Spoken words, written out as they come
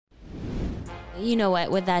You know what?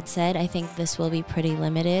 With that said, I think this will be pretty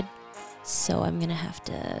limited. So I'm going to have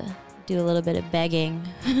to do a little bit of begging.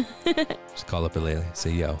 Just call up Lily.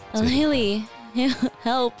 Say, yo. Lily,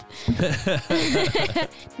 help.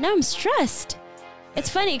 Now I'm stressed. It's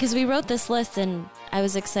funny because we wrote this list and I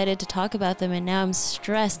was excited to talk about them. And now I'm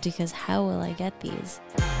stressed because how will I get these?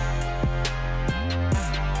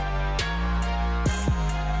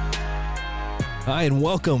 Hi, and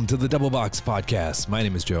welcome to the Double Box Podcast. My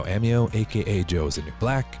name is Joe Amio, a.k.a. Joe's in New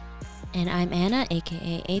Black. And I'm Anna,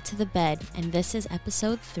 a.k.a. A to the Bed, and this is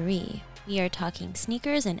episode 3. We are talking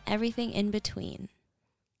sneakers and everything in between.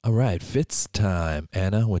 All right, fits time.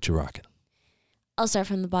 Anna, what you rocking? I'll start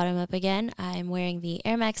from the bottom up again. I'm wearing the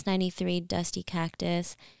Air Max 93 Dusty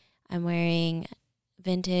Cactus. I'm wearing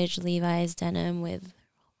vintage Levi's denim with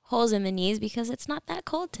holes in the knees because it's not that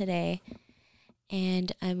cold today.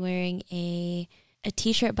 And I'm wearing a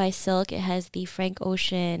t-shirt by Silk. It has the Frank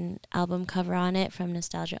Ocean album cover on it from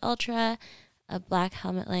Nostalgia Ultra, a black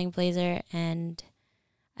helmet laying blazer, and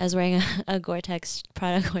I was wearing a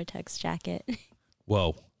Prada Gore-Tex jacket.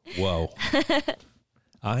 Whoa.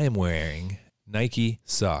 I am wearing Nike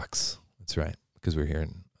socks. That's right, because we're here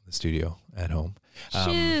in the studio at home.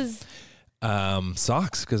 Shoes.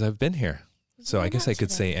 Socks, because I've been here. So I guess I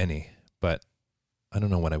could say any, but I don't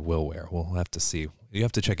know what I will wear. We'll have to see. You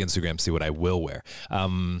have to check Instagram to see what I will wear.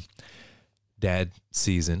 Dad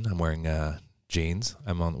season. I'm wearing jeans.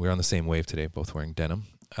 We're on the same wave today, both wearing denim.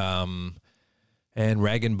 And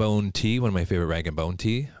Rag and Bone tee, one of my favorite Rag and Bone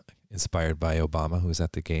tee, inspired by Obama, who was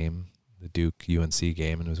at the game, the Duke UNC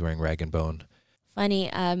game, and was wearing Rag and Bone. Funny.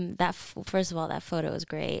 First of all, that photo is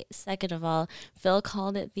great. Second of all, Phil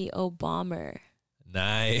called it the Obama.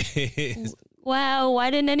 Nice. Wow,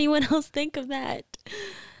 why didn't anyone else think of that?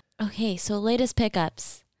 Okay, so latest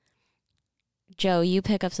pickups. Joe, you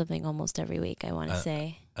pick up something almost every week, I want to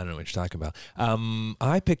say. I don't know what you're talking about.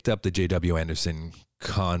 I picked up the J.W. Anderson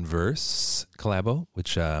Converse collabo,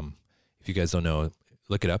 which if you guys don't know,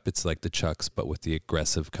 look it up. It's like the Chucks, but with the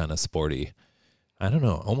aggressive kind of sporty, I don't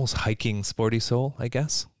know, almost hiking sporty sole, I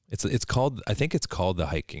guess. It's called, I think it's called the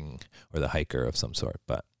hiking or the hiker of some sort,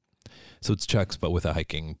 but so it's Chucks, but with a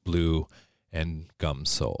hiking blue and gum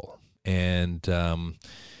sole. And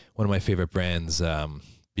one of my favorite brands,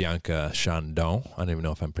 Bianca Chandon, I don't even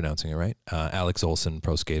know if I'm pronouncing it right, Alex Olson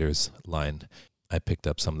Pro Skaters line. I picked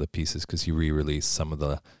up some of the pieces because he re-released some of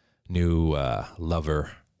the new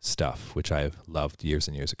Lover stuff, which I've loved years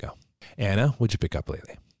and years ago. Anna, what'd you pick up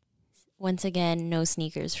lately? Once again, no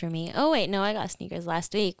sneakers for me. Oh, wait, no, I got sneakers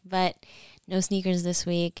last week, but no sneakers this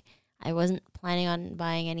week. I wasn't planning on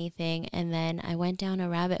buying anything, and then I went down a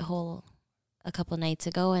rabbit hole a couple nights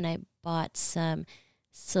ago, and I bought some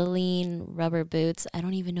Celine rubber boots. I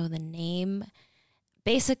don't even know the name.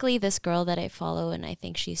 Basically, this girl that I follow, and I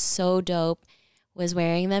think she's so dope, was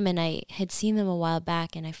wearing them, and I had seen them a while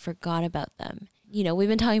back, and I forgot about them. You know, we've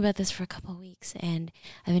been talking about this for a couple of weeks, and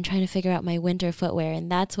I've been trying to figure out my winter footwear,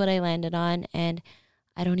 and that's what I landed on, and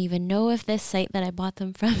I don't even know if this site that I bought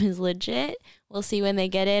them from is legit. We'll see when they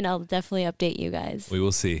get in. I'll definitely update you guys. We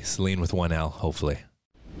will see. Celine with one L, hopefully.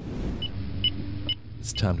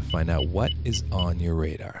 It's time to find out what is on your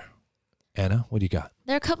radar. Anna, what do you got?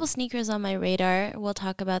 There are a couple sneakers on my radar. We'll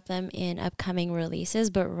talk about them in upcoming releases,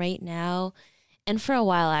 but right now, and for a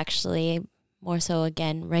while actually, more so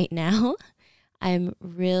again right now, I'm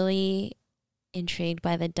really intrigued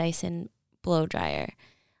by the Dyson blow dryer.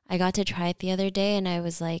 I got to try it the other day and I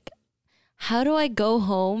was like, how do I go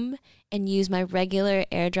home and use my regular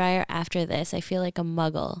air dryer after this? I feel like a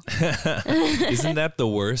muggle. Isn't that the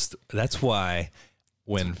worst? That's why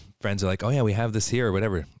when friends are like, oh yeah, we have this here or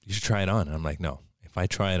whatever, you should try it on. And I'm like, no, if I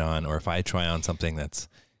try it on or if I try on something that's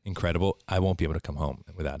incredible, I won't be able to come home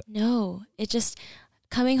without it. No, it just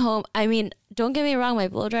coming home. I mean, don't get me wrong. My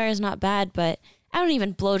blow dryer is not bad, but I don't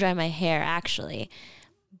even blow dry my hair actually,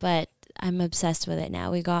 but I'm obsessed with it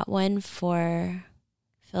now. We got one for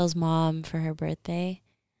Phil's mom for her birthday.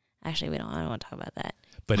 Actually, I don't want to talk about that.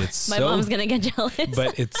 But it's my mom's going to get jealous.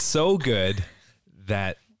 But it's so good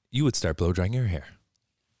that you would start blow drying your hair.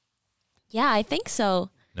 Yeah, I think so.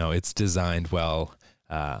 No, it's designed well.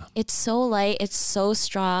 It's so light. It's so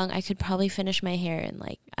strong. I could probably finish my hair in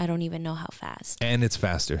I don't even know how fast. And it's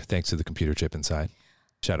faster thanks to the computer chip inside.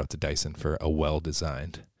 Shout out to Dyson for a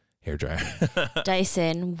well-designed hairdryer.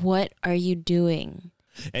 Dyson, what are you doing?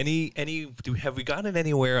 Have we gotten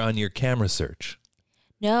anywhere on your camera search?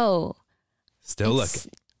 No. Still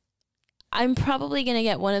looking. I'm probably going to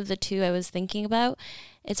get one of the two I was thinking about.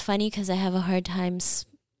 It's funny because I have a hard time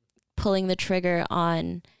pulling the trigger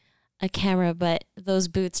on a camera, but those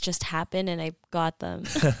boots just happened and I got them.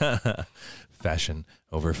 fashion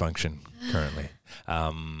over function currently.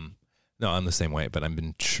 No, I'm the same way, but I've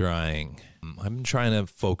been trying to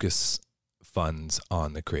focus funds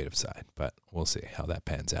on the creative side, but we'll see how that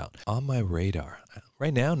pans out. On my radar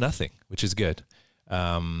right now, nothing, which is good.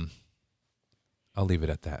 I'll leave it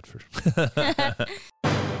at that for.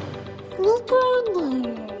 Sneaker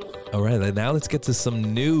news. All right, now let's get to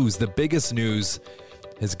some news. The biggest news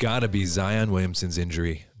has got to be Zion Williamson's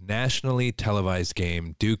injury. Nationally televised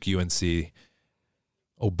game, Duke UNC.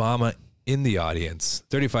 Obama in the audience,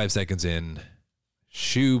 35 seconds in,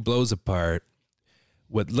 shoe blows apart.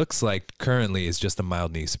 What looks like currently is just a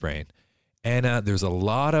mild knee sprain. Anna, there's a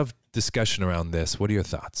lot of discussion around this. What are your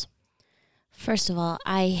thoughts? First of all,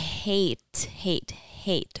 I hate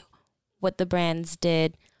what the brands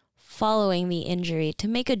did following the injury to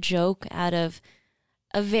make a joke out of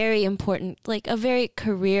a very important, like a very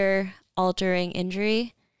career-altering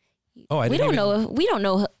injury. Oh, we don't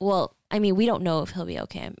know. Well, I mean, we don't know if he'll be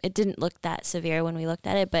okay. It didn't look that severe when we looked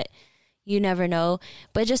at it, but you never know.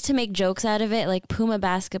 But just to make jokes out of it, like Puma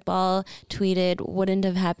Basketball tweeted, wouldn't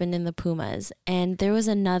have happened in the Pumas. And there was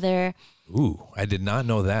another. Ooh, I did not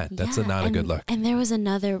know that. That's not a good look. And there was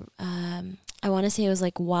another, I want to say it was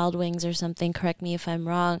like Wild Wings or something. Correct me if I'm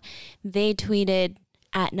wrong. They tweeted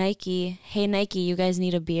at Nike, hey, Nike, you guys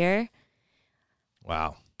need a beer?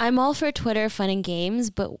 Wow. I'm all for Twitter fun and games,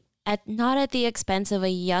 but not at the expense of a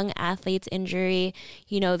young athlete's injury.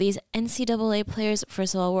 You know, these NCAA players,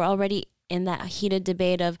 first of all, were already in that heated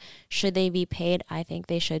debate of should they be paid? I think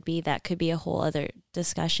they should be. That could be a whole other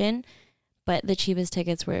discussion. But the cheapest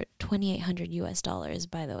tickets were $2,800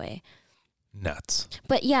 by the way. Nuts.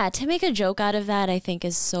 But yeah, to make a joke out of that, I think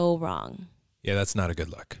is so wrong. Yeah, that's not a good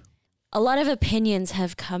look. A lot of opinions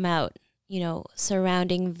have come out,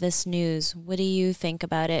 surrounding this news. What do you think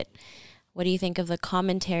about it? What do you think of the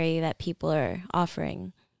commentary that people are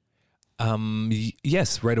offering?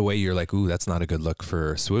 Yes, right away you're like, ooh, that's not a good look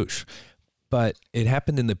for Swoosh. But it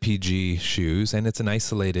happened in the PG shoes, and it's an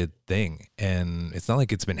isolated thing. And it's not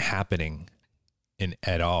like it's been happening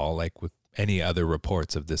at all, like with any other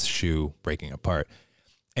reports of this shoe breaking apart.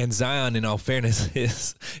 And Zion, in all fairness,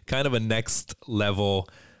 is kind of a next level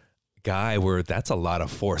guy where that's a lot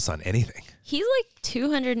of force on anything. He's like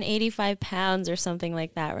 285 pounds or something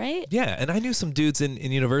like that, right? Yeah, and I knew some dudes in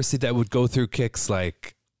university that would go through kicks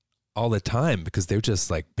like all the time because they're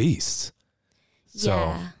just like beasts. So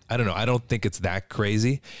yeah. I don't know. I don't think it's that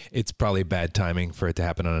crazy. It's probably bad timing for it to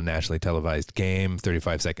happen on a nationally televised game,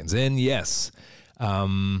 35 seconds in. Yes.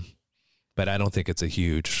 But I don't think it's a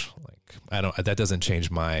huge, that doesn't change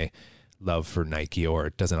my love for Nike, or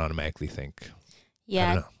it doesn't automatically think.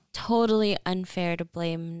 Yeah. Totally unfair to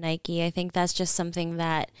blame Nike. I think that's just something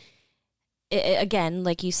that, again,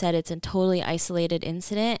 like you said, it's a totally isolated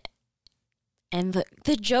incident. And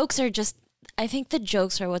the jokes are just, I think the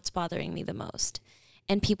jokes are what's bothering me the most.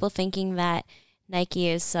 And people thinking that Nike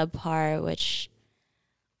is subpar, which,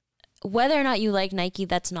 whether or not you like Nike,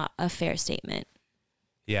 that's not a fair statement.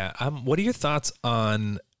 Yeah. What are your thoughts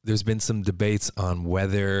on, there's been some debates on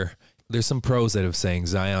whether, there's some pros that have saying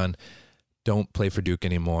Zion, don't play for Duke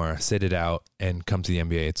anymore, sit it out and come to the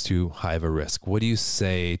NBA. It's too high of a risk. What do you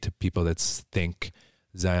say to people that think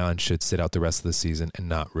Zion should sit out the rest of the season and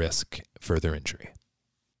not risk further injury?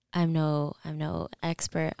 I'm no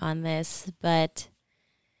expert on this, but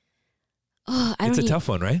it's a tough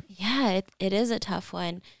one, right? Yeah, it is a tough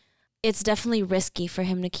one. It's definitely risky for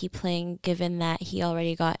him to keep playing, given that he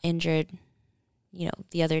already got injured,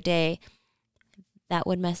 the other day. That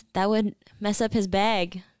would mess up his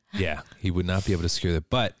bag. Yeah, he would not be able to secure that.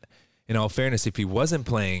 But in all fairness, if he wasn't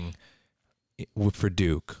playing for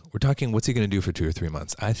Duke, we're talking, what's he going to do for 2 or 3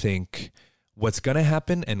 months? I think what's going to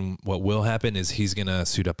happen and what will happen is he's going to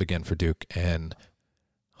suit up again for Duke and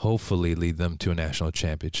hopefully lead them to a national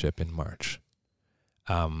championship in March.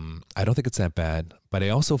 I don't think it's that bad, but I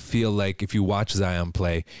also feel like if you watch Zion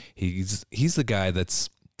play, he's the guy that's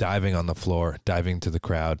diving on the floor, diving to the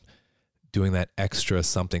crowd, doing that extra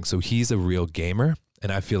something. So he's a real gamer.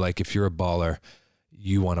 And I feel like if you're a baller,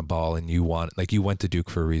 you want to ball and you went to Duke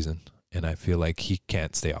for a reason. And I feel like he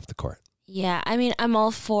can't stay off the court. Yeah, I mean, I'm all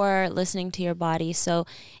for listening to your body. So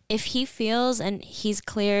if he feels ready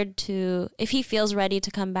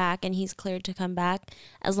to come back and he's cleared to come back,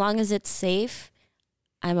 as long as it's safe,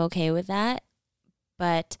 I'm okay with that.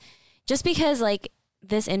 But just because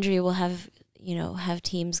this injury will have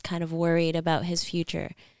teams kind of worried about his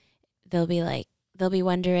future, they'll be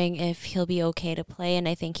wondering if he'll be okay to play. And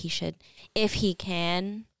I think he should, if he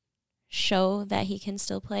can show that he can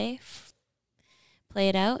still play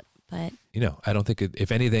it out. But I don't think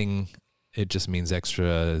if anything, it just means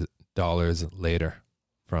extra dollars later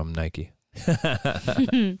from Nike.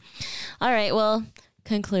 All right. Well,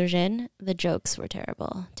 conclusion. The jokes were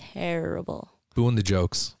terrible. Terrible. Booing the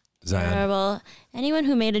jokes. Zion. Terrible. Anyone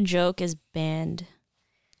who made a joke is banned.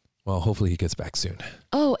 Well, hopefully he gets back soon.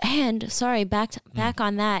 Oh, and sorry, back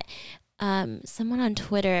on that. Someone on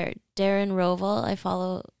Twitter, Darren Roval, I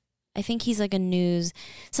follow. I think he's like a news.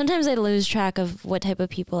 Sometimes I lose track of what type of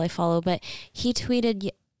people I follow, but he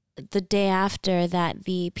tweeted the day after that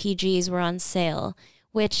the PGs were on sale,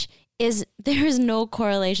 which is, there is no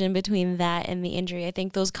correlation between that and the injury. I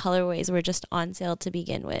think those colorways were just on sale to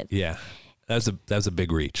begin with. Yeah, that was a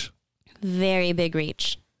big reach. Very big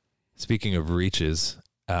reach. Speaking of reaches,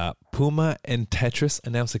 Puma and Tetris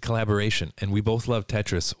announced a collaboration, and we both love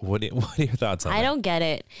Tetris. What are your thoughts on that? I don't get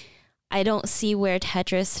it. I don't see where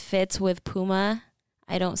Tetris fits with Puma.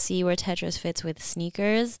 I don't see where Tetris fits with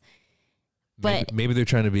sneakers. But maybe they're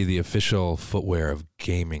trying to be the official footwear of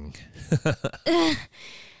gaming.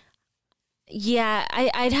 Yeah,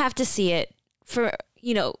 I'd have to see it. For,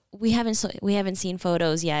 we haven't seen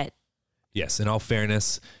photos yet. Yes, in all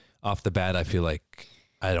fairness, off the bat, I feel like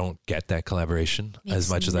I don't get that collaboration as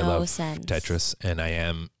much as I love Tetris, and I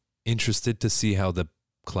am interested to see how the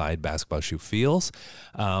Clyde basketball shoe feels.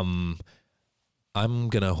 I'm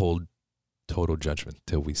gonna hold total judgment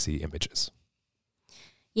till we see images.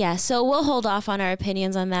 Yeah, so we'll hold off on our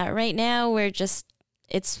opinions on that. Right now,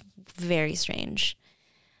 it's very strange.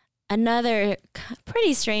 Another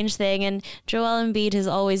pretty strange thing, and Joel Embiid is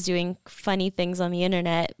always doing funny things on the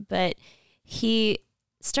internet, but he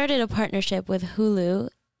started a partnership with Hulu,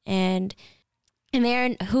 and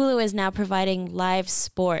Hulu is now providing live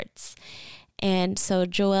sports. And so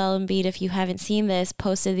Joel Embiid, if you haven't seen this,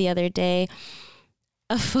 posted the other day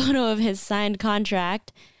a photo of his signed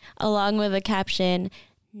contract along with a caption,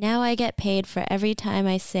 "Now I get paid for every time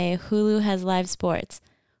I say Hulu has live sports.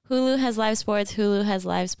 Hulu has live sports. Hulu has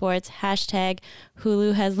live sports. Hashtag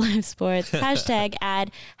Hulu has live sports. Hashtag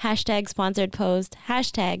ad. Hashtag sponsored post.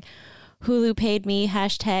 Hashtag Hulu paid me.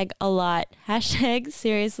 Hashtag a lot. Hashtag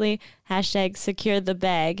seriously. Hashtag secure the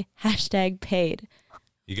bag. Hashtag paid."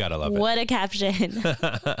 You gotta love it. What a caption.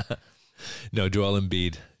 No, Joel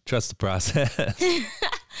Embiid. Trust the process.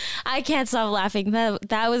 I can't stop laughing.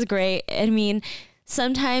 That was great. I mean,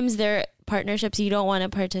 sometimes there are partnerships you don't want to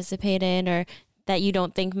participate in or that you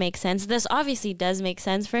don't think make sense. This obviously does make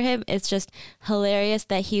sense for him. It's just hilarious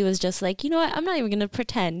that he was just like, you know what? I'm not even going to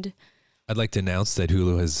pretend. I'd like to announce that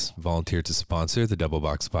Hulu has volunteered to sponsor the Double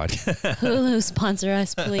Box podcast. Hulu, sponsor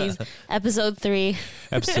us, please. Episode 3.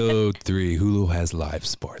 Episode 3, Hulu has live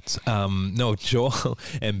sports. No, Joel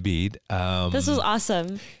Embiid. This was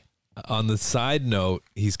awesome. On the side note,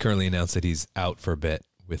 he's currently announced that he's out for a bit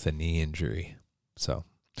with a knee injury. So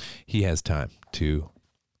he has time to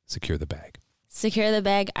secure the bag. Secure the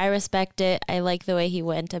bag. I respect it. I like the way he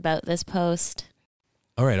went about this post.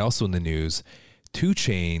 All right. Also in the news, 2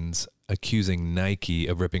 Chainz accusing Nike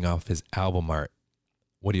of ripping off his album art.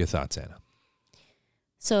 What are your thoughts, Anna?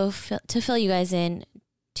 So to fill you guys in,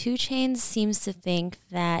 2 Chainz seems to think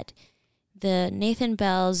that the Nathan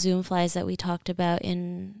Bell Zoom flies that we talked about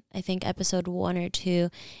in, I think, episode 1 or 2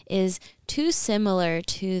 is too similar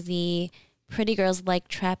to the Pretty Girls Like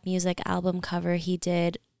Trap Music album cover he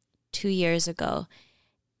did 2 years ago.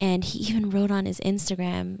 And he even wrote on his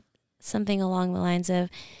Instagram something along the lines of,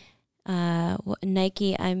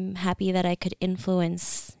 Nike, I'm happy that I could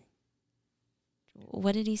influence.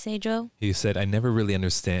 What did he say, Joe? He said, I never really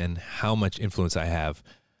understand how much influence I have.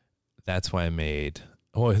 That's why I made...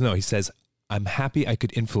 Oh, no, he says, I'm happy I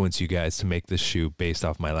could influence you guys to make this shoe based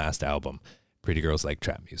off my last album, Pretty Girls Like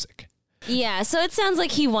Trap Music. Yeah, so it sounds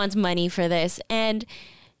like he wants money for this. And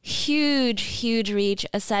huge reach,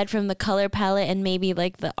 aside from the color palette and maybe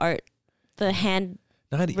like the art, the hand...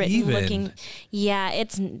 Not even looking. Yeah,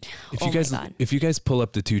 it's. If you guys pull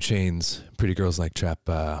up the 2 Chainz Pretty Girls Like Trap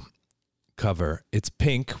cover, it's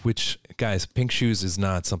pink. Which, guys, pink shoes is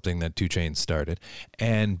not something that 2 Chainz started.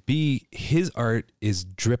 And B, his art is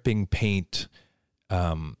dripping paint,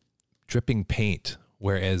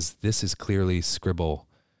 whereas this is clearly scribble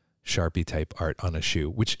Sharpie type art on a shoe,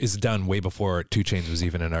 which is done way before 2 Chainz was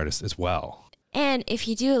even an artist as well. And if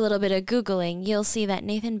you do a little bit of Googling, you'll see that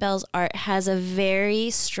Nathan Bell's art has a very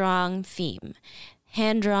strong theme.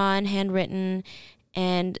 Hand-drawn, handwritten,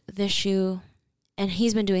 and the shoe. And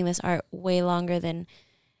he's been doing this art way longer than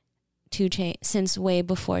 2 Chainz, since way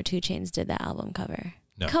before 2 Chainz did the album cover.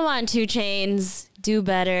 No. Come on, 2 Chainz, do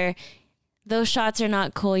better. Those shots are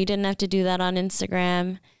not cool. You didn't have to do that on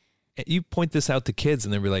Instagram. You point this out to kids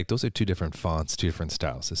and they'll be like, those are 2 different fonts, 2 different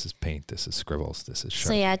styles. This is paint, this is scribbles, this is Sharpie.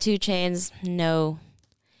 So yeah, 2 Chainz, no.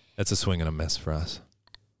 That's a swing and a miss for us.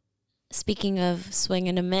 Speaking of swing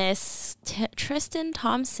and a miss, Tristan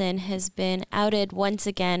Thompson has been outed once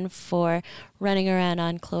again for running around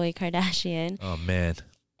on Khloe Kardashian. Oh, man.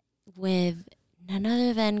 With none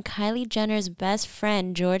other than Kylie Jenner's best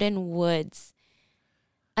friend, Jordan Woods.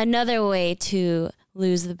 Another way to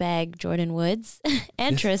lose the bag, Jordan Woods.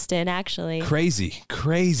 And Tristan, actually. Crazy.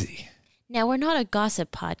 Now, we're not a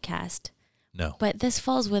gossip podcast. No. But this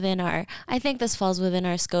falls within I think this falls within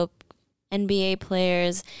our scope. NBA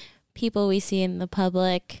players, people we see in the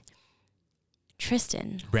public.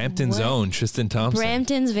 Tristan. Brampton's own Tristan Thompson.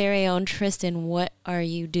 Brampton's very own Tristan, what are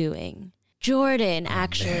you doing? Jordan,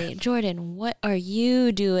 actually. Man. Jordan, what are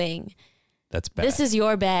you doing? That's bad. This is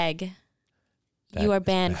your bag. That you are is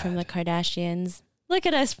banned bad. from the Kardashians. Look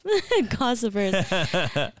at us, gossipers.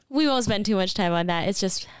 We won't spend too much time on that. It's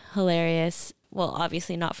just hilarious. Well,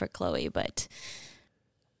 obviously not for Khloe, but...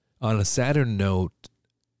 On a sadder note,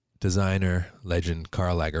 designer legend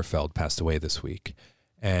Karl Lagerfeld passed away this week.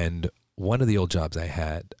 And one of the old jobs I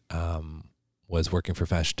had was working for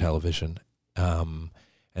fashion television. And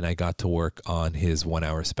I got to work on his 1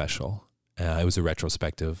 hour special. It was a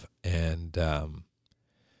retrospective. And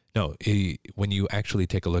when you actually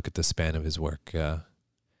take a look at the span of his work,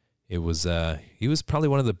 he was probably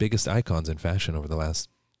one of the biggest icons in fashion over the last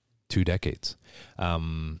 2 decades.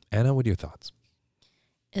 Anna, what are your thoughts?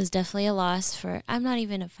 It was definitely a loss for... I'm not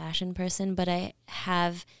even a fashion person, but I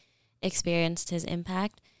have experienced his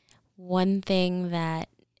impact. One thing that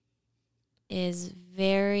is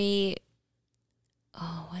very...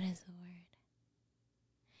 Oh, what is the word?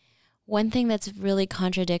 One thing that's really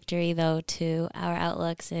contradictory, though, to our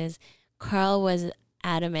outlooks is Karl was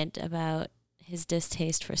adamant about his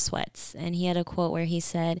distaste for sweats. And he had a quote where he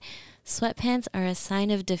said, "Sweatpants are a sign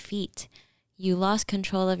of defeat. You lost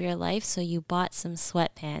control of your life, so you bought some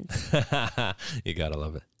sweatpants." You gotta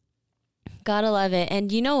love it. Gotta love it.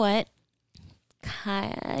 And you know what?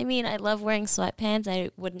 I mean, I love wearing sweatpants.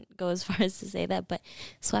 I wouldn't go as far as to say that, but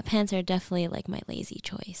sweatpants are definitely like my lazy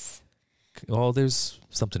choice. Well, there's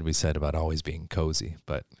something to be said about always being cozy.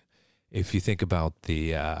 But if you think about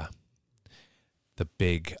the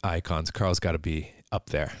big icons, Karl's got to be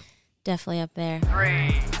up there. Definitely up there.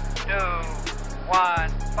 3, 2, 1,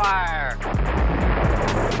 fire!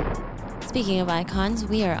 Speaking of icons,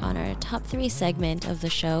 we are on our top 3 segment of the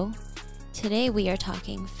show. Today we are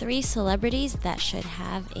talking 3 celebrities that should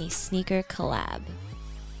have a sneaker collab.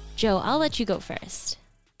 Joe, I'll let you go first.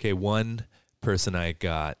 Okay, one person I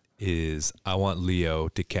got is I want Leo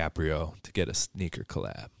DiCaprio to get a sneaker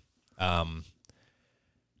collab. And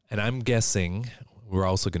I'm guessing we're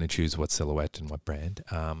also going to choose what silhouette and what brand.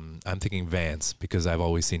 I'm thinking Vans because I've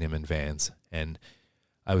always seen him in Vans. And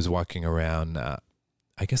I was walking around, I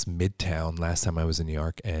guess, Midtown last time I was in New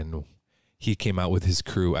York, and he came out with his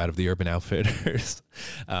crew out of the Urban Outfitters,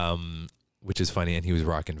 which is funny, and he was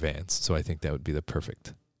rocking Vans. So I think that would be the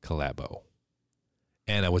perfect collabo.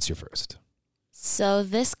 Anna, what's your first? So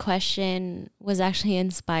this question was actually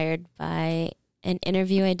inspired by an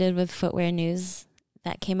interview I did with Footwear News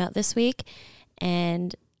that came out this week.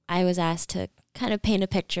 And I was asked to kind of paint a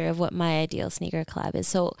picture of what my ideal sneaker collab is.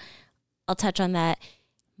 So I'll touch on that.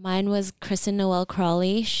 Mine was Kristen Noel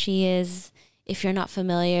Crawley. She is, if you're not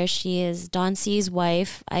familiar, she is Don C's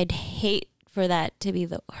wife. I'd hate for that to be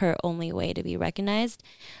her only way to be recognized.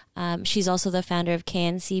 She's also the founder of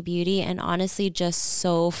KNC Beauty and honestly just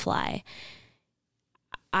so fly.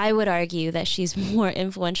 I would argue that she's more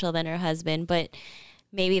influential than her husband, but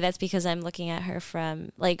maybe that's because I'm looking at her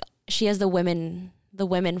from, like, she has the women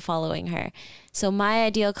following her. So my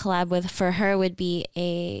ideal collab for her would be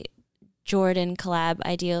a Jordan collab,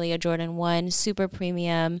 ideally a Jordan 1, super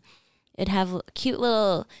premium. It'd have cute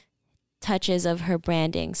little touches of her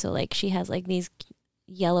branding. So like she has like these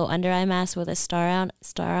yellow under eye masks with a star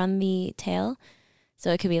on the tail.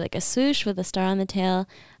 So it could be like a swoosh with a star on the tail.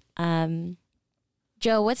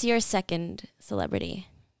 Joe, what's your second celebrity?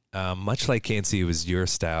 Much like KNC, it was your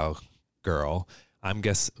style girl. I'm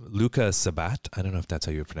guess Luca Sabat. I don't know if that's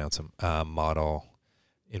how you would pronounce him. Model,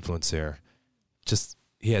 influencer. Just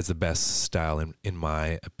he has the best style in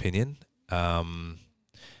my opinion. And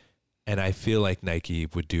I feel like Nike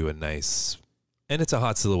would do a nice, and it's a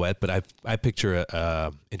hot silhouette, but I picture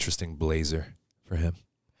a interesting blazer for him.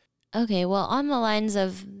 Okay, well, on the lines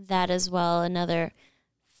of that as well, another,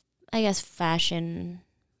 I guess, fashion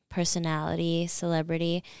personality,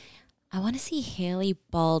 celebrity, I want to see Hailey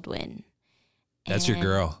Baldwin. That's your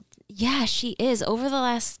girl. Yeah, she is. Over the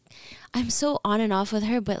last, I'm so on and off with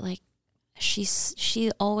her, but like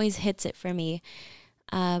she always hits it for me.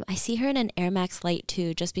 I see her in an Air Max Light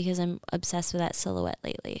too, just because I'm obsessed with that silhouette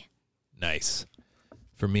lately. Nice.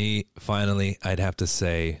 For me, finally, I'd have to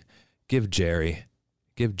say give Jerry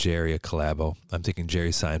a collabo. I'm thinking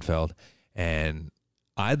Jerry Seinfeld. And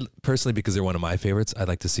I'd personally, because they're one of my favorites, I'd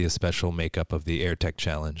like to see a special makeup of the Air Tech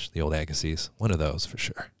Challenge, the old Agassiz. One of those for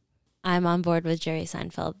sure. I'm on board with Jerry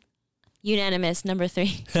Seinfeld. Unanimous, number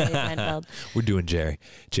 3, Jerry Seinfeld. We're doing Jerry.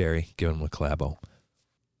 Jerry, give him a collabo.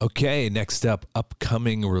 Okay, next up,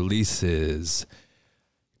 upcoming releases.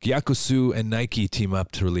 Gyakusu and Nike team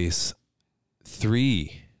up to release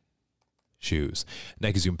 3 shoes.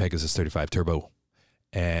 Nike Zoom Pegasus 35 Turbo.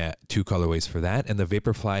 2 colorways for that. And the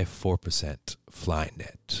Vaporfly 4%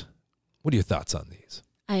 Flyknit. What are your thoughts on these?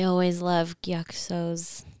 I always love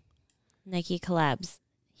Gyakuso's Nike collabs.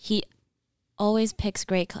 He always picks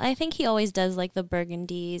great. I think he always does like the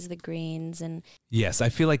burgundies, the greens, and yes, I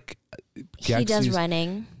feel like he does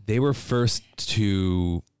running. They were first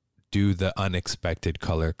to do the unexpected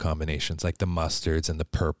color combinations, like the mustards and the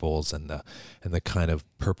purples and the kind of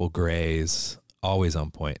purple grays, always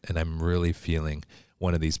on point. And I'm really feeling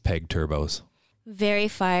one of these Peg Turbos. Very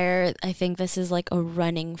fire. I think this is like a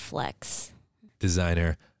running flex.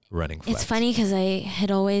 Designer running flex. It's funny because I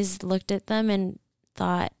had always looked at them and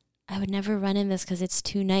thought I would never run in this because it's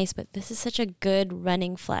too nice, but this is such a good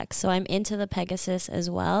running flex. So I'm into the Pegasus as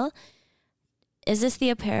well. Is this the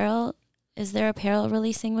apparel? Is there apparel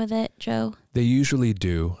releasing with it, Joe? They usually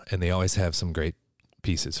do, and they always have some great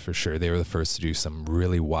pieces for sure. They were the first to do some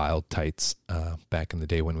really wild tights back in the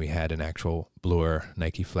day when we had an actual Blur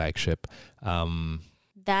Nike flagship.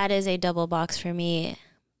 That is a double box for me.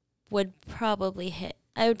 I would probably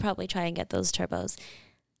try and get those turbos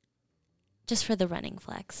just for the running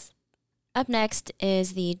flex. Up next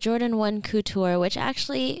is the Jordan 1 Couture, which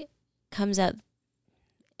actually comes out,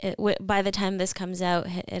 by the time this comes out,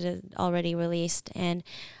 it is already released, and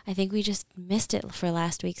I think we just missed it for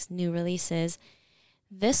last week's new releases.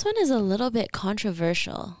 This one is a little bit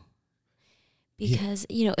controversial because,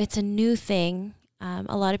 it's a new thing.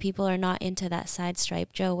 A lot of people are not into that side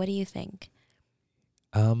stripe. Joe, what do you think?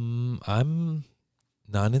 I'm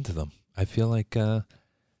not into them. I feel like...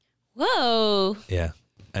 Whoa! Yeah,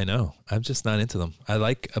 I know. I'm just not into them. I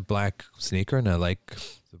like a black sneaker and I like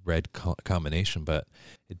the red combination, but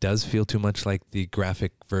it does feel too much like the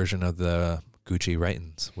graphic version of the Gucci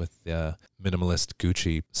Writings with the minimalist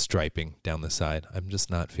Gucci striping down the side. I'm just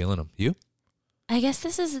not feeling them. You? I guess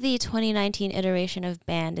this is the 2019 iteration of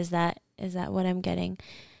Band. Is that what I'm getting?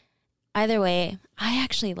 Either way, I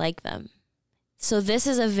actually like them. So this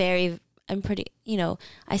is I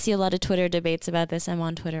see a lot of Twitter debates about this. I'm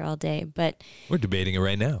on Twitter all day, but we're debating it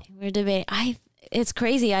right now. It's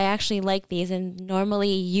crazy. I actually like these, and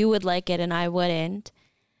normally you would like it and I wouldn't.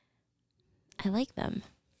 I like them.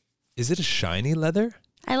 Is it a shiny leather?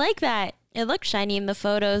 I like that. It looks shiny in the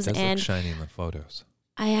photos. It does look shiny in the photos.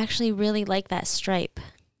 I actually really like that stripe.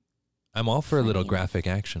 I'm all for a little graphic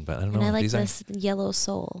action, but I don't know. And I like this yellow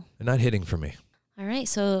sole. They're not hitting for me. All right.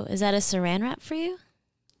 So is that a saran wrap for you?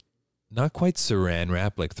 Not quite saran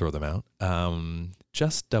wrap, like throw them out.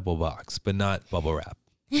 Just double box, but not bubble wrap.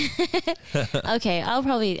 Okay, I'll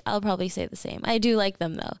probably say the same. I do like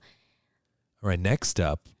them though. All right, next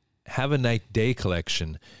up, Have a Night Day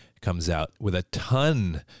collection comes out with a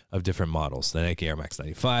ton of different models. The Nike Air Max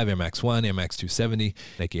 95, Air Max 1, Air Max 270,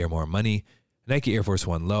 Nike Air More Money, Nike Air Force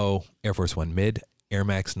 1 Low, Air Force 1 Mid, Air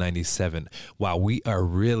Max 97. Wow, we are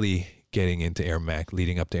really getting into Air Max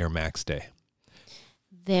leading up to Air Max Day.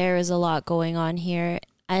 There is a lot going on here.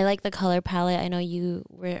 I like the color palette. I know you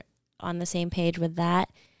were on the same page with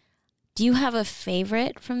that. Do you have a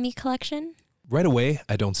favorite from the collection? Right away,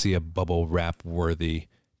 I don't see a bubble wrap worthy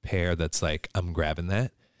pair that's like, I'm grabbing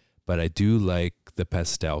that. But I do like the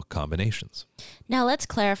pastel combinations. Now let's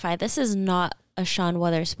clarify. This is not a Sean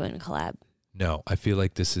Wotherspoon collab. No, I feel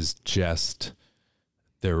like this is just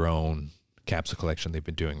their own capsule collection they've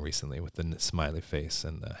been doing recently with the smiley face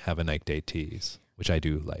and the Have a Night Day tees, which I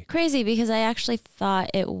do like. Crazy, because I actually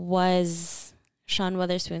thought it was Sean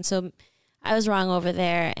Wotherspoon. So I was wrong over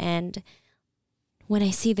there. And when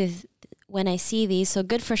I see these, so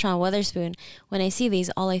good for Sean Wotherspoon. When I see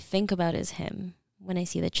these, all I think about is him. When I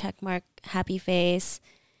see the check mark, happy face.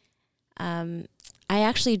 I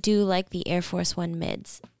actually do like the Air Force One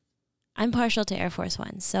mids. I'm partial to Air Force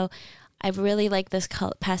One. So I really like this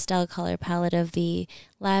pastel color palette of the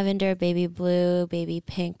lavender, baby blue, baby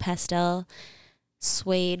pink, pastel,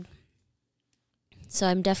 suede. So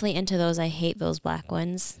I'm definitely into those. I hate those black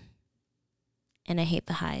ones. And I hate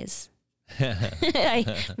the highs.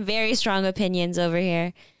 Very strong opinions over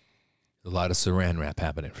here. A lot of saran wrap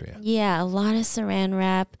happening for you. Yeah, a lot of saran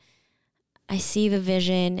wrap. I see the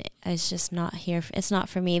vision. It's just not here. It's not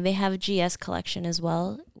for me. They have GS collection as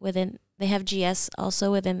well. They have GS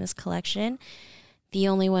also within this collection. The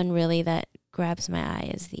only one really that grabs my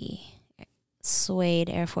eye is the suede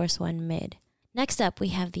Air Force One mid. Next up, we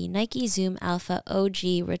have the Nike Zoom Alpha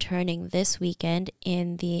OG returning this weekend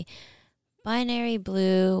in the binary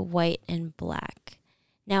blue, white, and black.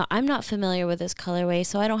 Now, I'm not familiar with this colorway,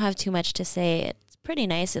 so I don't have too much to say. It's pretty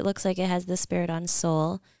nice. It looks like it has the Spirit on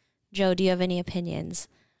sole. Joe, do you have any opinions?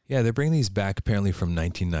 Yeah, they're bringing these back apparently from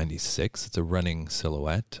 1996. It's a running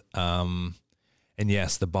silhouette. And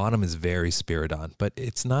yes, the bottom is very Spirit on, but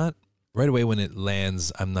it's not right away when it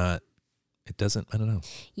lands. I don't know.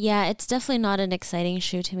 Yeah, it's definitely not an exciting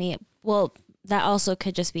shoe to me. Well, that also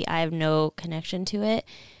could just be I have no connection to it.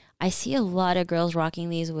 I see a lot of girls rocking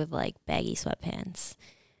these with like baggy sweatpants.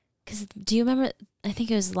 Because do you remember, I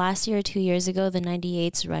think it was last year or 2 years ago, the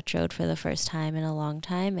 98s retroed for the first time in a long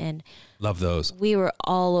time. And love those. We were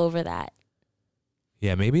all over that.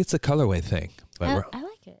 Yeah, maybe it's a colorway thing. But I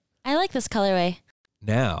like it. I like this colorway.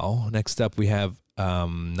 Now, next up, we have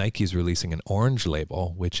Nike's releasing an orange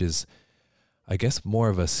label, which is, I guess, more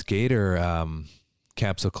of a skater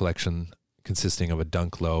capsule collection consisting of a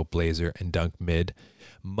dunk low, blazer, and dunk mid,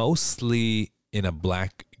 mostly in a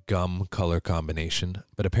black gum color combination,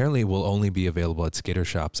 but apparently will only be available at skater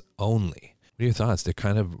shops only. What are your thoughts? They're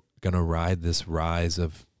kind of going to ride this rise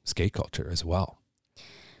of skate culture as well.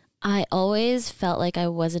 I always felt like I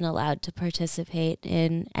wasn't allowed to participate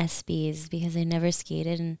in SBs because I never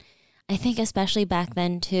skated. And I think especially back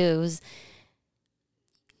then too,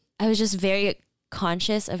 I was just very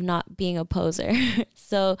conscious of not being a poser.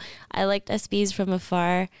 So I liked SBs from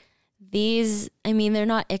afar. These, I mean, they're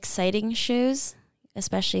not exciting shoes,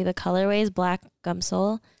 especially the colorways, black gum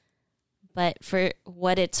sole. But for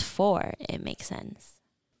what it's for, it makes sense.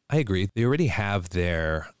 I agree. They already have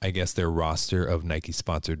their roster of Nike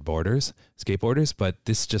sponsored skateboarders, but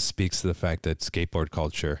this just speaks to the fact that skateboard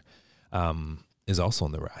culture is also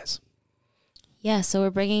on the rise. Yeah, so we're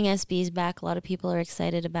bringing SBs back. A lot of people are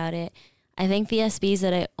excited about it. I think the SBs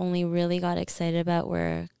that I only really got excited about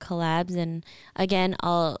were collabs. And again,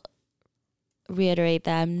 I'll reiterate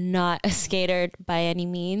that I'm not a skater by any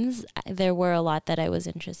means. There were a lot that I was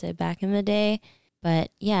interested back in the day.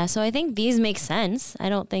 But yeah, so I think these make sense. I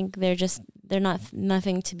don't think they're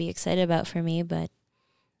nothing to be excited about for me, but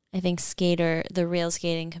I think the real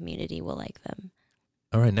skating community will like them.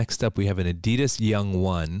 All right, next up we have an Adidas Young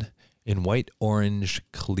One in white orange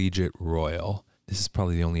collegiate royal. This is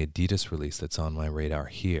probably the only Adidas release that's on my radar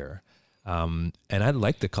here. And I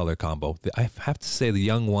like the color combo. I have to say the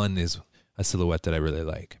Young One is a silhouette that I really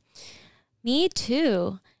like. Me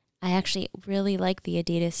too. I actually really like the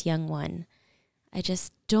Adidas Young One. I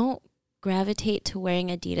just don't gravitate to wearing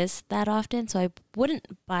Adidas that often, so I wouldn't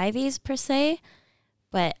buy these per se,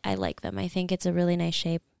 but I like them. I think it's a really nice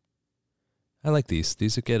shape. I like these.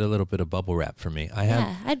 These would get a little bit of bubble wrap for me.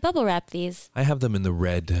 I'd bubble wrap these. I have them in the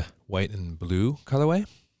red, white, and blue colorway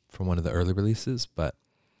from one of the early releases, but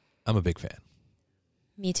I'm a big fan.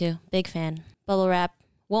 Me too. Big fan. Bubble wrap.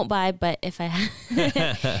 Won't buy, but if I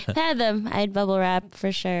had them, I'd bubble wrap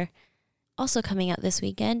for sure. Also coming out this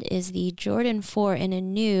weekend is the Jordan 4 in a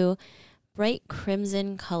new bright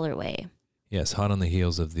crimson colorway. Yes, hot on the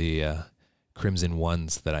heels of the crimson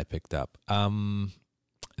ones that I picked up.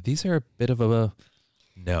 These are a bit of a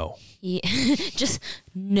no. Yeah, just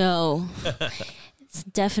no. It's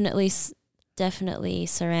definitely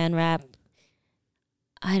saran wrap.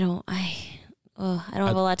 I don't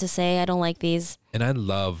have a lot to say. I don't like these. And I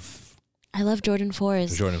love Jordan 4s.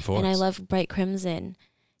 The Jordan 4s. And I love bright crimson.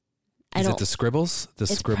 Is it the scribbles?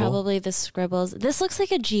 It's probably the scribbles. This looks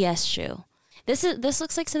like a GS shoe. This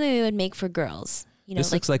looks like something they would make for girls. You know,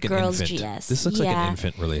 this looks like girls an infant. GS. This looks like an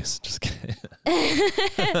infant release. Just kidding.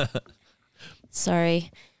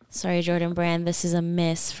 Sorry, Jordan Brand. This is a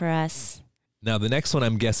miss for us. Now the next one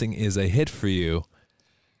I'm guessing is a hit for you.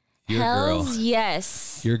 Hells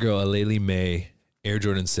yes. Your girl, Aleli May, Air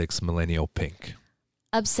Jordan 6 Millennial Pink.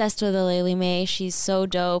 Obsessed with Aleli May. She's so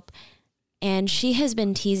dope. And she has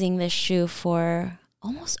been teasing this shoe for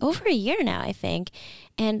almost over a year now, I think.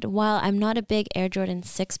 And while I'm not a big Air Jordan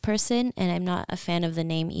 6 person, and I'm not a fan of the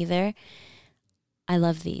name either, I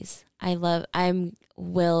love these. I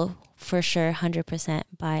will for sure 100%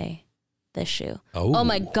 buy this shoe. Oh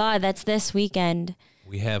my God, that's this weekend.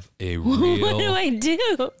 We have a real what do I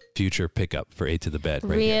do? Future pickup for 8 to the Bed.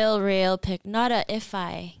 Right real pick. Not a if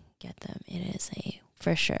I get them. It is a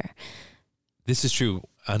for sure. This is true.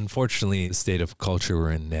 Unfortunately, the state of culture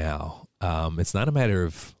we're in now, it's not a matter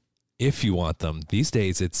of if you want them. These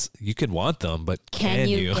days, it's you could want them, but can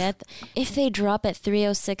you get if they drop at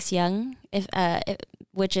 306 Yonge,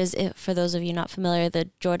 which is, for those of you not familiar, the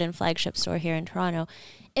Jordan flagship store here in Toronto.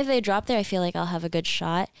 If they drop there, I feel like I'll have a good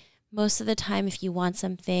shot. most of the time, if you want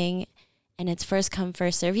something and it's first come,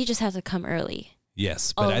 first serve, you just have to come early.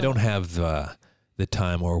 Yes, but I don't have the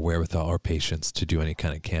time or wherewithal or patience to do any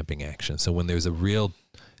kind of camping action. So when there's a real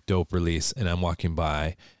dope release and I'm walking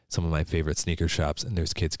by some of my favorite sneaker shops and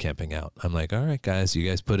there's kids camping out, I'm like, all right, guys, you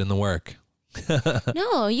guys put in the work.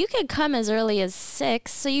 No, you could come as early as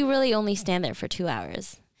 6, so you really only stand there for 2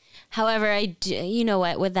 hours. However, you know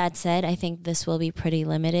what? With that said, I think this will be pretty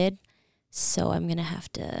limited, so I'm gonna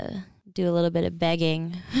have to do a little bit of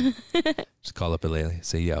begging. Just call up Aleli,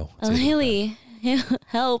 say yo. Aleli,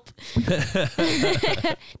 help!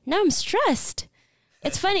 Now I'm stressed.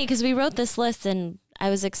 It's funny because we wrote this list and I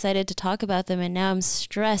was excited to talk about them, and now I'm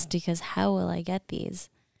stressed because how will I get these?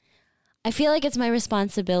 I feel like it's my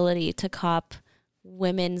responsibility to cop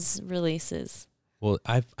women's releases. Well,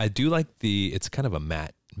 I do like it's kind of a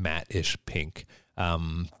matte-ish pink,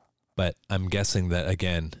 but I'm guessing that,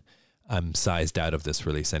 again, I'm sized out of this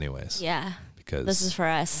release anyways. Yeah, because this is for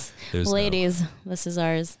us. Ladies, this is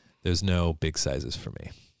ours. There's no big sizes for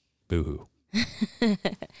me. Boo-hoo.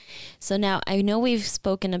 So now I know we've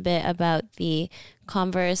spoken a bit about the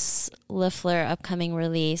Converse Liffler upcoming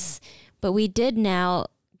release, but we did now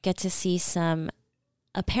get to see some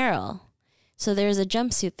apparel. So there's a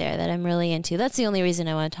jumpsuit there that I'm really into. That's the only reason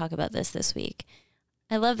I want to talk about this week.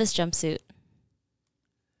 I love this jumpsuit.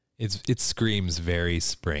 It screams very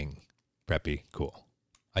spring, preppy, cool.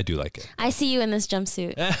 I do like it. I see you in this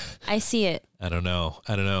jumpsuit. I see it. I don't know.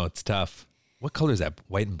 It's tough. What color is that?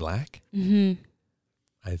 White and black? Mm-hmm.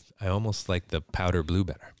 I almost like the powder blue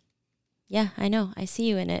better. Yeah, I know. I see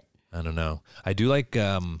you in it. I don't know. I do like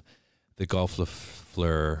the Golf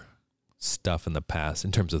Fleur stuff in the past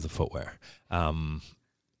in terms of the footwear.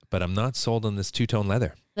 But I'm not sold on this two-tone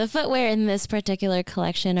leather. The footwear in this particular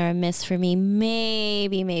collection are a miss for me.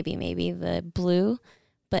 Maybe the blue.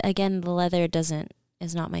 But again, the leather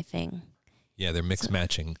is not my thing. Yeah, they're mixed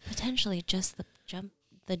matching. Potentially just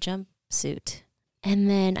the jumpsuit. And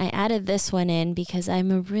then I added this one in because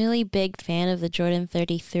I'm a really big fan of the Jordan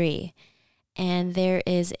 33. And there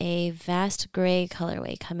is a vast gray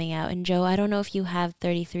colorway coming out. And Joe, I don't know if you have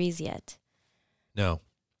 33s yet. No.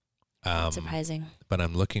 That's surprising. But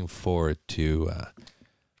I'm looking forward to,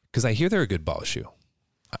 because I hear they're a good ball shoe.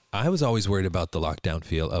 I was always worried about the lockdown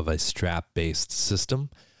feel of a strap-based system.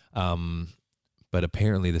 But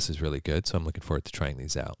apparently this is really good. So I'm looking forward to trying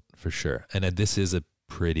these out for sure. And this is a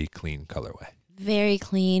pretty clean colorway. Very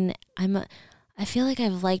clean. I feel like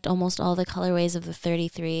I've liked almost all the colorways of the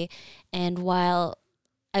 33. And while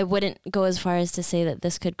I wouldn't go as far as to say that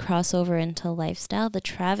this could cross over into lifestyle, the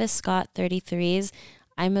Travis Scott 33s,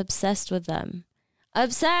 I'm obsessed with them.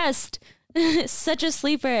 Obsessed! Such a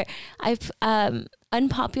sleeper.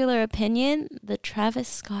 Unpopular opinion, the Travis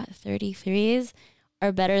Scott 33s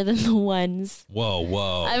are better than the ones.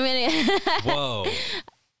 Whoa. I mean, Whoa.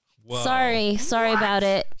 Sorry about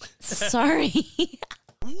it. Sorry.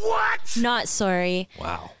 What? Not sorry.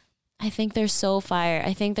 Wow. I think they're so fire.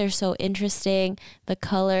 I think they're so interesting. The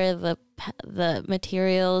color, the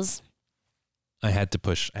materials. I had to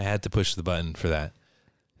push the button for that.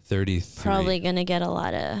 33. Probably gonna get a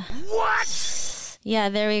lot of. What? Yeah,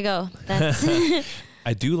 there we go. That's.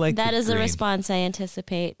 I do like that the is green. a response I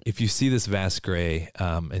anticipate. If you see this vast gray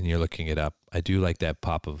and you're looking it up, I do like that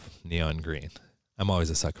pop of neon green. I'm always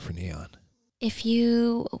a sucker for neon. If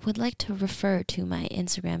you would like to refer to my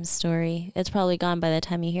Instagram story, it's probably gone by the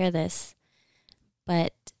time you hear this,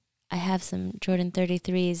 but I have some Jordan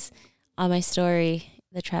 33s on my story,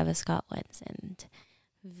 the Travis Scott ones, and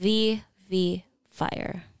VV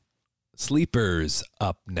fire. Sleepers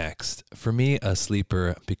up next. For me, a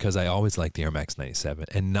sleeper, because I always liked the Air Max 97,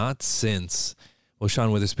 and not since, well,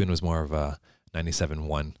 Sean Witherspoon was more of a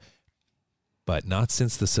 97-1, but not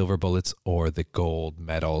since the silver bullets or the gold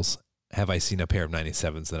medals have I seen a pair of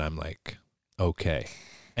 97s that I'm like, okay.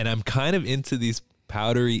 And I'm kind of into these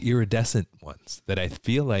powdery iridescent ones that I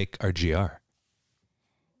feel like are GR.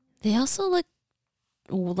 They also look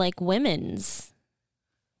like women's.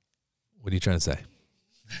 What are you trying to say?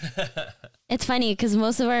 It's funny because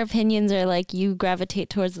most of our opinions are like you gravitate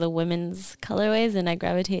towards the women's colorways and I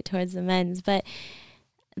gravitate towards the men's. But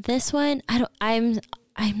this one, I'm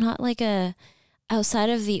not like outside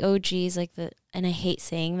of the OGs, and I hate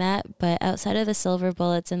saying that, but outside of the silver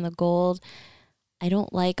bullets and the gold, I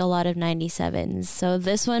don't like a lot of 97s. So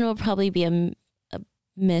this one will probably be a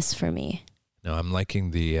miss for me. No, I'm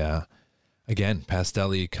liking the, again,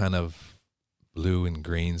 pastel-y kind of blue and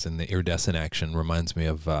greens, and the iridescent action reminds me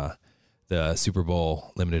of the Super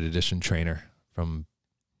Bowl limited edition trainer from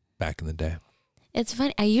back in the day. It's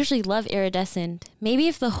funny. I usually love iridescent. Maybe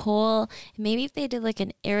if they did like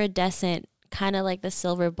an iridescent kind of like the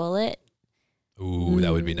silver bullet. Ooh,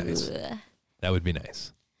 that would be nice. Ooh. That would be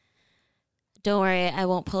nice. Don't worry, I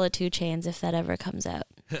won't pull a 2 Chainz if that ever comes out.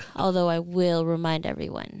 Although I will remind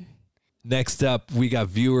everyone. Next up, we got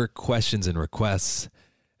viewer questions and requests.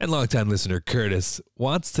 And longtime listener Curtis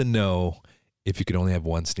wants to know, if you could only have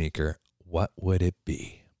one sneaker, what would it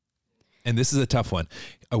be? And this is a tough one.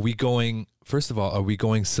 Are we going, first of all, are we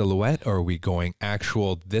going silhouette or are we going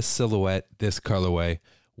actual this silhouette, this colorway,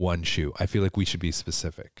 one shoe? I feel like we should be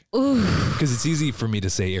specific. Ooh. Because it's easy for me to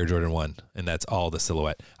say Air Jordan 1 and that's all the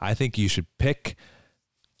silhouette. I think you should pick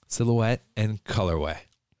silhouette and colorway.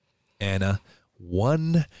 Anna,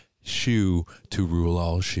 one shoe to rule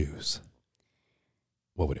all shoes.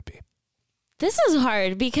 What would it be? This is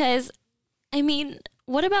hard because, I mean,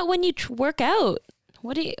 what about when you work out?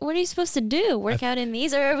 What are you supposed to do? Work out in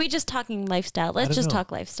these? Or are we just talking lifestyle? Let's just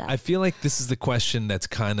talk lifestyle. I feel like this is the question that's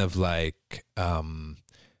kind of like,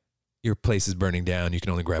 your place is burning down. You can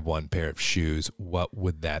only grab one pair of shoes. What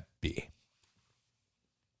would that be?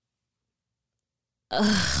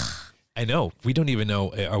 Ugh. I know. We don't even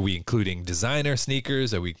know. Are we including designer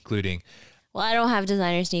sneakers? Are we including... Well, I don't have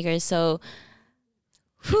designer sneakers, so...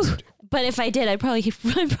 Whew. But if I did, I'd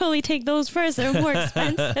probably take those first. They're more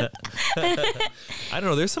expensive. I don't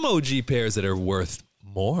know. There's some OG pairs that are worth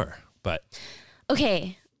more, but...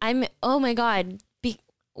 Okay. Oh my God.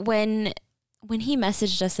 When he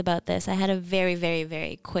messaged us about this, I had a very, very,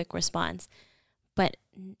 very quick response. But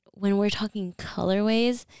when we're talking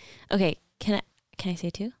colorways... Okay, can I say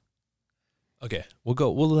 2? Okay,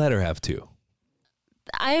 we'll let her have 2.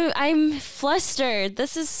 I'm flustered.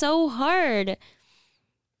 This is so hard.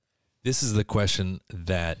 This is the question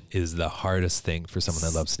that is the hardest thing for someone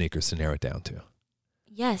that loves sneakers to narrow it down to.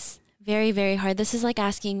 Yes, very, very hard. This is like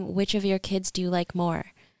asking which of your kids do you like more.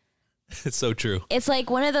 It's so true. It's like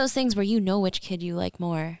one of those things where you know which kid you like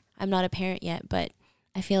more. I'm not a parent yet, but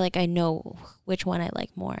I feel like I know which one I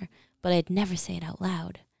like more, but I'd never say it out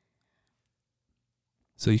loud.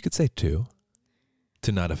 So you could say 2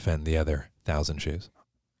 to not offend the other 1,000 shoes.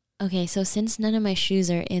 Okay, so since none of my shoes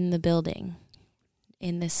are in the building,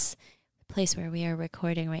 in this place where we are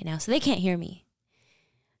recording right now, so they can't hear me,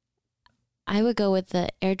 I would go with the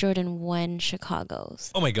Air Jordan 1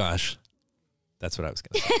 Chicago's. Oh my gosh. That's what I was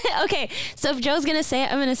going to say. Okay, so if Joe's going to say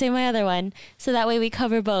it, I'm going to say my other one. So that way we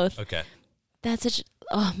cover both. Okay. That's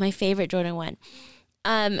my favorite Jordan 1.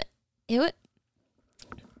 It would,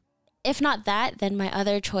 if not that, then my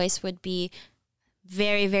other choice would be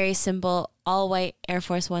very, very simple, all white Air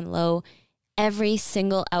Force 1 low. Every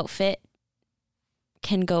single outfit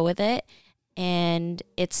can go with it. And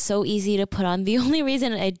it's so easy to put on. The only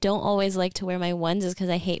reason I don't always like to wear my ones is because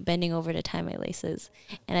I hate bending over to tie my laces.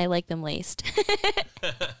 And I like them laced.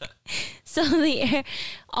 So the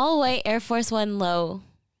all white Air Force 1 low.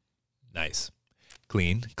 Nice.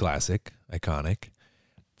 Clean, classic, iconic.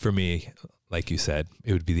 For me, like you said,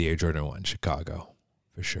 it would be the Air Jordan 1 Chicago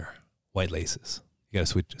for sure. White laces. You got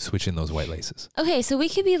to switch in those white laces. Okay, so we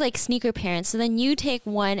could be like sneaker parents. So then you take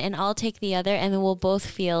one and I'll take the other, and then we'll both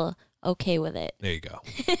feel okay with it. There you go.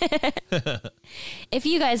 If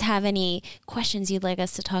you guys have any questions you'd like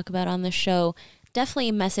us to talk about on the show,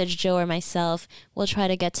 definitely message Joe or myself. We'll try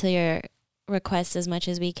to get to your requests as much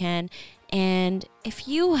as we can. And if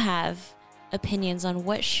you have opinions on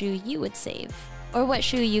what shoe you would save or what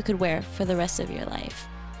shoe you could wear for the rest of your life,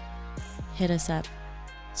 hit us up.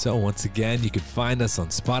 So once again, you can find us on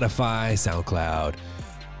Spotify, SoundCloud,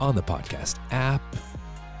 on the podcast app.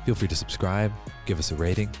 Feel free to subscribe, give us a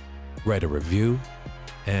rating, write a review,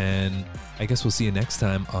 and I guess we'll see you next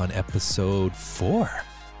time on episode 4.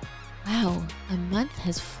 Wow, a month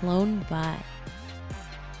has flown by.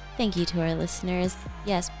 Thank you to our listeners.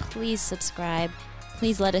 Yes, please subscribe.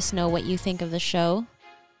 Please let us know what you think of the show,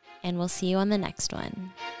 and we'll see you on the next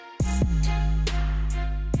one.